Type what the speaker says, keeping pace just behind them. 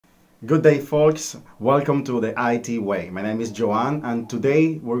Good day, folks. Welcome to the IT Way. My name is Joan, and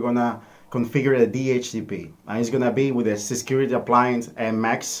today we're gonna configure a DHCP, and it's gonna be with the Security Appliance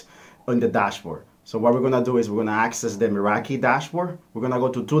MX on the dashboard. So what we're gonna do is we're gonna access the Meraki Dashboard. We're gonna go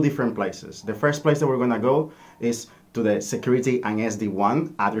to two different places. The first place that we're gonna go is to the Security and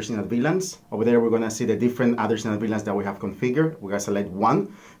SD-WAN addressing and VLANs. Over there, we're gonna see the different addressing and VLANs that we have configured. We're gonna select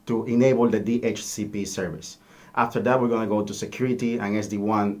one to enable the DHCP service. After that, we're going to go to Security and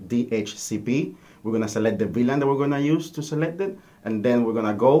SD-WAN DHCP. We're going to select the VLAN that we're going to use to select it, and then we're going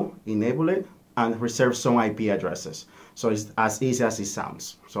to go enable it and reserve some IP addresses. So it's as easy as it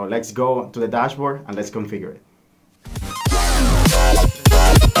sounds. So let's go to the dashboard and let's configure it.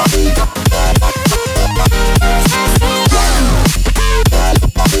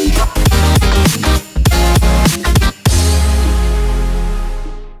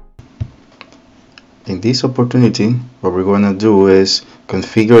 In this opportunity, what we're going to do is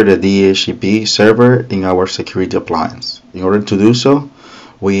configure the DHCP server in our security appliance. In order to do so,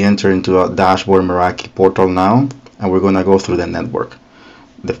 we enter into a Dashboard Meraki portal now, and we're going to go through the network.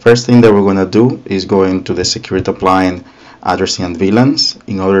 The first thing that we're going to do is go into the security appliance addressing and VLANs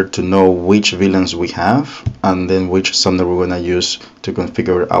in order to know which VLANs we have and then which subnet we're going to use to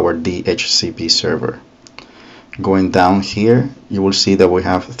configure our DHCP server. Going down here, you will see that we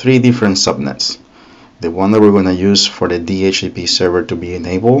have three different subnets. The one that we're going to use for the DHCP server to be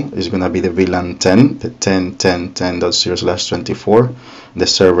enabled is going to be the VLAN 10, the 10.10.10.0/24, the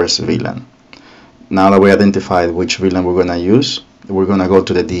server's VLAN. Now that we identified which VLAN we're going to use, we're going to go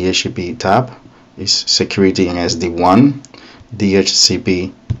to the DHCP tab. It's Security and SD-WAN,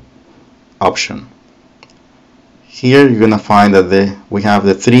 DHCP option. Here you're going to find that we have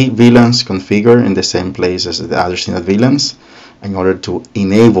the three VLANs configured in the same place as the addressing of VLANs. In order to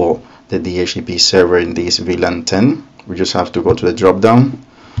enable the DHCP server in this VLAN 10, we just have to go to the drop down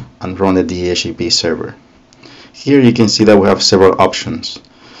and run the DHCP server. Here you can see that we have several options.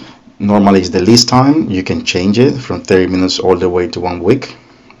 Normally it's the least time. You can change it from 30 minutes all the way to 1 week.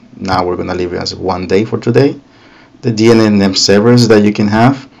 Now we're going to leave it as 1 day for today. The DNS servers that you can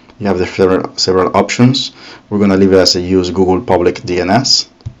have, you have the several options. We're going to leave it as a use Google public DNS.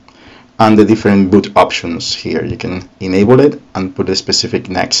 And the different boot options here. You can enable it and put a specific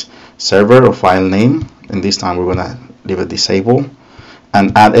next server or file name, and this time we're going to leave it disabled,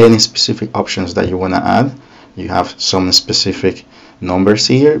 and add any specific options that you want to add. You have some specific numbers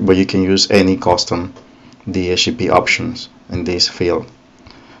here, but you can use any custom DHCP options in this field.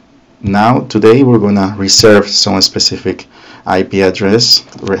 Now today we're going to reserve some specific IP address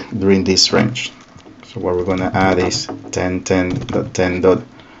during this range. So what we're going to add is 10.10.10.2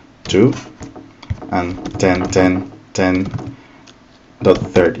 and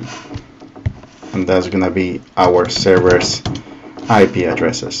 10.10.10.30, and that's going to be our server's IP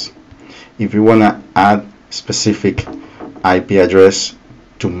addresses. If you want to add specific IP address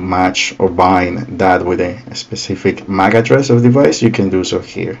to match or bind that with a specific MAC address of device, you can do so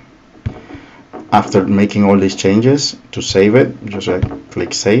here. After making all these changes, to save it, just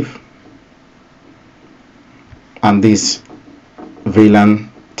click Save, and this VLAN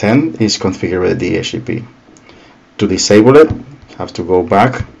 10 is configured with DHCP. To disable it, you have to go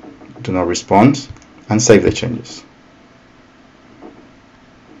back to no response and save the changes.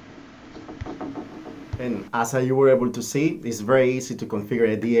 And as you were able to see, it's very easy to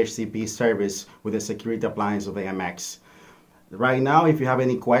configure a DHCP service with the security appliance of the MX. Right now, if you have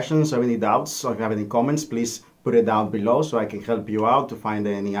any questions or any doubts, or if you have any comments, please put it down below so I can help you out to find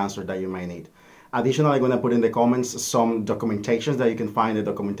any answer that you might need. Additionally, I'm going to put in the comments some documentations that you can find in the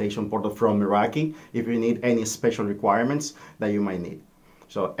documentation portal from Meraki if you need any special requirements that you might need.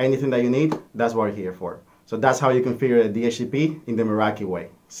 So anything that you need, that's what we're here for. So that's how you configure a DHCP in the Meraki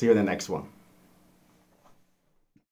way. See you in the next one.